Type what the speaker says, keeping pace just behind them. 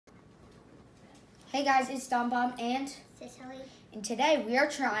Hey guys, it's Dombomb and Cicely. And today we are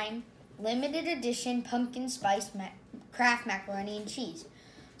trying limited edition pumpkin spice Kraft Macaroni and Cheese.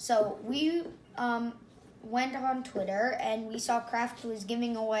 So we went on Twitter and we saw Kraft was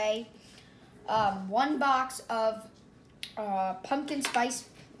giving away one box of pumpkin spice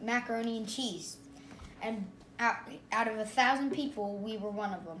macaroni and cheese. And out of 1,000 people, we were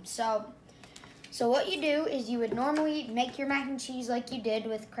one of them. So what you do is you would normally make your mac and cheese like you did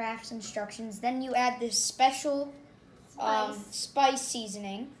with Kraft's instructions. Then you add this special spice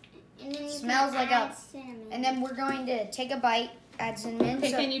seasoning. And then you Smells like a cinnamon. And then we're going to take a bite, add cinnamon.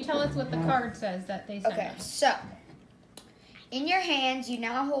 Okay, can you tell us what the card says that they sent Okay, us? so in your hands, you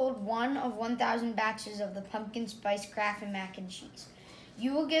now hold one of 1,000 batches of the pumpkin spice Kraft and mac and cheese.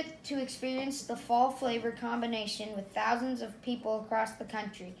 You will get to experience the fall flavor combination with thousands of people across the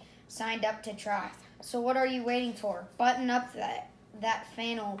country signed up to try. So what are you waiting for? Button up that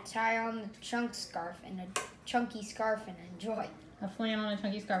flannel, tie on the chunky scarf and enjoy. A flannel and a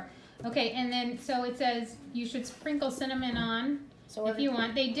chunky scarf. Okay, and then so it says you should sprinkle cinnamon on if you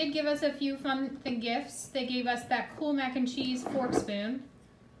want. They did give us a few fun gifts. They gave us that cool mac and cheese fork spoon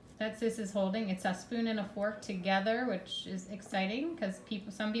that Sis is holding. It's a spoon and a fork together, which is exciting because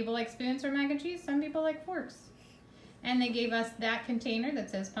some people like spoons for mac and cheese, some people like forks. And they gave us that container that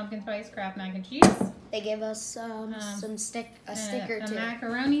says pumpkin spice Kraft mac and cheese. They gave us a sticker too. A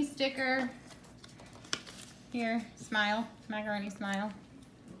macaroni sticker. Here, smile, macaroni smile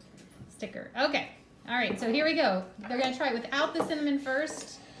sticker. Okay, all right, so here we go. They're gonna try it without the cinnamon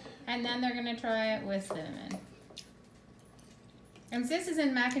first, and then they're gonna try it with cinnamon. And Sis is a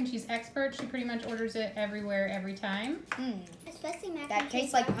mac and cheese expert. She pretty much orders it everywhere, every time. Especially mac and cheese. That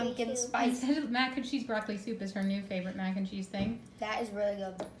tastes like pumpkin spice. Mac and cheese broccoli soup is her new favorite mac and cheese thing. That is really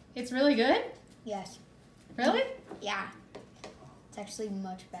good. It's really good? Yes. Really? Yeah. It's actually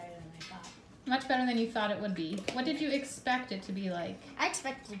much better than I thought. Much better than you thought it would be. What did you expect it to be like? I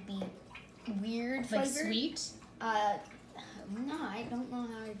expected it to be weird flavor. Like sweet? No, I don't know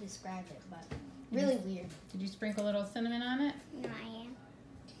how to describe it, but really weird. Did you sprinkle a little cinnamon on it? No, I am.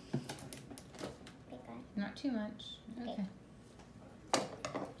 Okay. Not too much. Okay.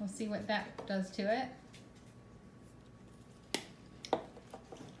 We'll see what that does to it.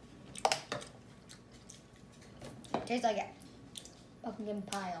 Tastes like a pumpkin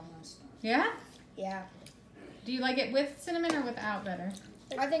pie almost. Yeah? Yeah. Do you like it with cinnamon or without better?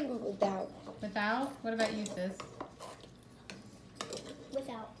 I think without. Without? What about you, Sis?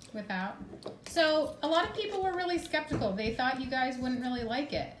 Without. Without. So, a lot of people were really skeptical. They thought you guys wouldn't really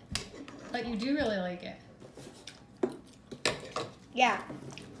like it. But you do really like it. Yeah.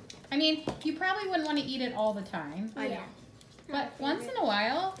 I mean, you probably wouldn't want to eat it all the time. I know. But once in a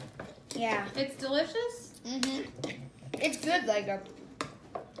while, yeah. It's delicious. It's good, like a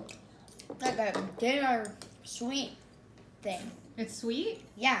dinner sweet thing. It's sweet?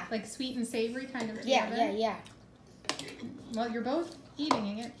 Yeah. Like sweet and savory kind of Yeah. together? Yeah. Well, you're both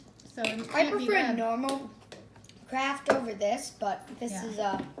eating it, so it I can't be prefer bad. normal Kraft over this, but this is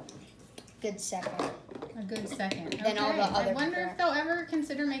a good second. A good second. Then all the other I wonder Kraft. if they'll ever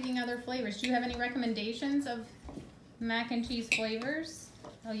consider making other flavors. Do you have any recommendations of mac and cheese flavors?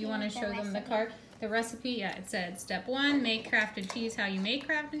 Oh, you want to show them the card? The recipe, yeah, it said step 1, make crafted cheese how you make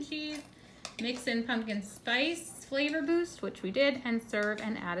crafted cheese. Mix in pumpkin spice flavor boost, which we did, and serve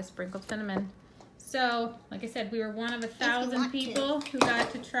and add a sprinkled cinnamon. So, like I said, we were one of 1,000 people who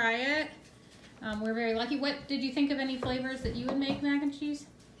got to try it. We're very lucky. What did you think of any flavors that you would make mac and cheese?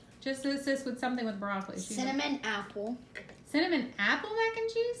 Just this with something with broccoli. Cinnamon apple. Cinnamon apple mac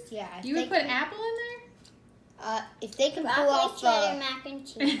and cheese? Yeah. You would put apple in there? If they can pull Broccoli off cheddar mac and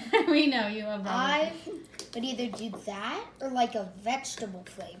cheese. We know you love broccoli. I would either do that or like a vegetable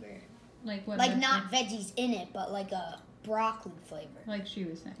flavor. Like what? Like not veggies in it, but like a broccoli flavor. Like she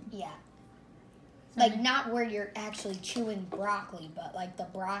was saying. Yeah. Like not where you're actually chewing broccoli, but like the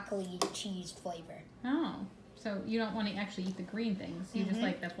broccoli cheese flavor. Oh, so you don't want to actually eat the green things. You just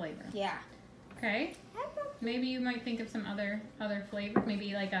like the flavor. Yeah. Okay. Maybe you might think of some other flavors.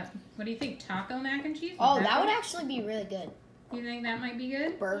 Maybe like what do you think? Taco mac and cheese? Oh, that would actually be really good. You think that might be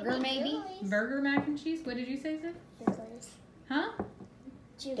good? Burger maybe? Burger mac and cheese? What did you say, Sid? Huh?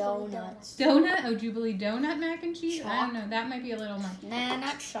 Donuts. Donut? Oh, Jubilee donut mac and cheese? I don't know. That might be a little much. Nah,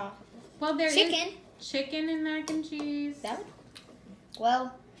 not chocolate. Well, there is chicken and mac and cheese. That would.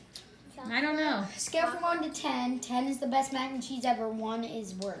 Well, I don't know. Scale from 1 to 10. 10 is the best mac and cheese ever. 1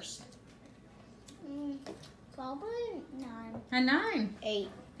 is worst. Probably 9. A 9. 8.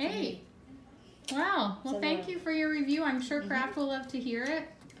 8. Wow. Well, thank you for your review. I'm sure Kraft will love to hear it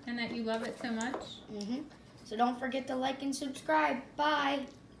and that you love it so much. So don't forget to like and subscribe. Bye.